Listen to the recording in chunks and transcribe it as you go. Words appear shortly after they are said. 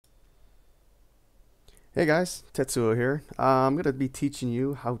Hey guys, Tetsuo here. I'm going to be teaching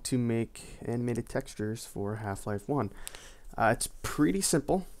you how to make animated textures for Half-Life 1. It's pretty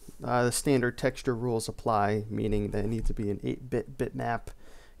simple. The standard texture rules apply, meaning that it needs to be an 8-bit bitmap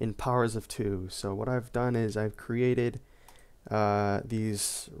in powers of 2. So what I've done is I've created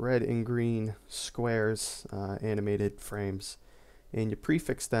these red and green squares, animated frames, and you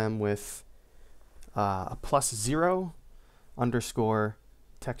prefix them with a +0 underscore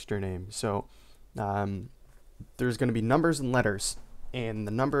texture name. So there's going to be numbers and letters, and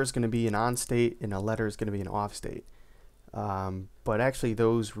the number is going to be an on state and a letter is going to be an off state. But actually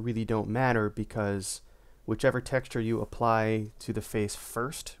those really don't matter because whichever texture you apply to the face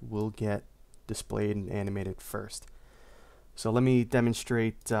first will get displayed and animated first. So let me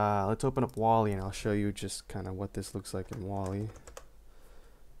demonstrate. Let's open up Wally and I'll show you just kind of what this looks like in Wally.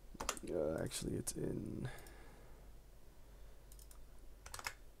 Actually it's in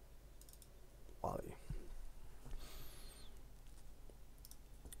Wally.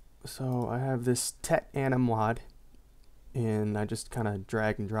 So I have this tet anim mod, and I just kind of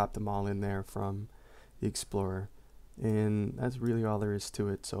drag and drop them all in there from the Explorer, and that's really all there is to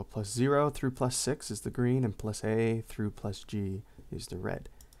it. So +0 through +6 is the green, and +A through +G is the red.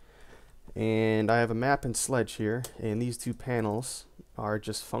 And I have a map in Sledge here, and these two panels are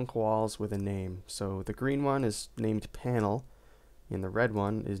just func walls with a name. So the green one is named panel, and the red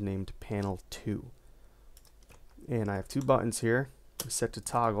one is named panel 2. And I have two buttons here, set to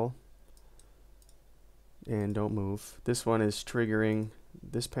toggle and don't move. This one is triggering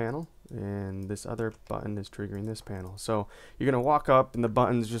this panel, and this other button is triggering this panel. So you're gonna walk up and the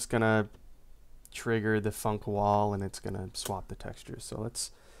button's just gonna trigger the func wall and it's gonna swap the textures. So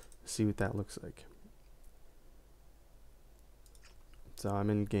let's see what that looks like. So I'm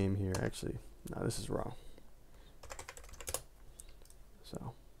in game here. Actually, no, this is wrong.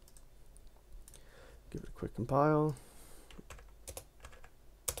 So give it a quick compile.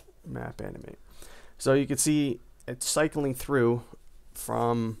 Map animate. So you can see it's cycling through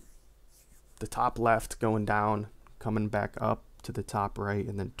from the top left, going down, coming back up to the top right,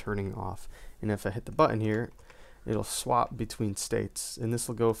 and then turning off. And if I hit the button here, it'll swap between states, and this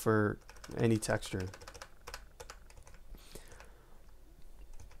will go for any texture.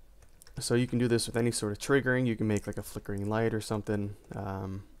 So you can do this with any sort of triggering. You can make like a flickering light or something.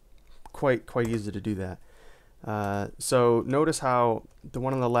 Quite easy to do that. So notice how the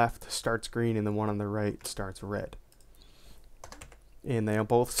one on the left starts green and the one on the right starts red. And they'll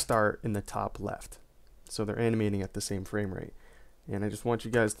both start in the top left. So they're animating at the same frame rate. And I just want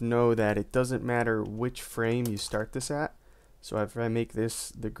you guys to know that it doesn't matter which frame you start this at. So if I make this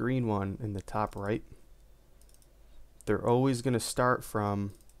the green one in the top right, they're always going to start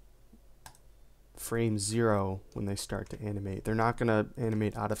from frame 0 when they start to animate. They're not going to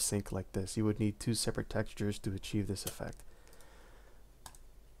animate out of sync like this. You would need two separate textures to achieve this effect.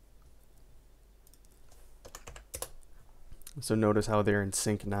 So notice how they're in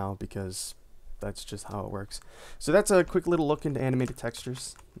sync now because that's just how it works. So that's a quick little look into animated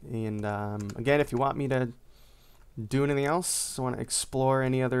textures. And again, if you want me to do anything else, want to explore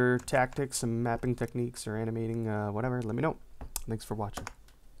any other tactics and mapping techniques or animating, whatever, let me know. Thanks for watching.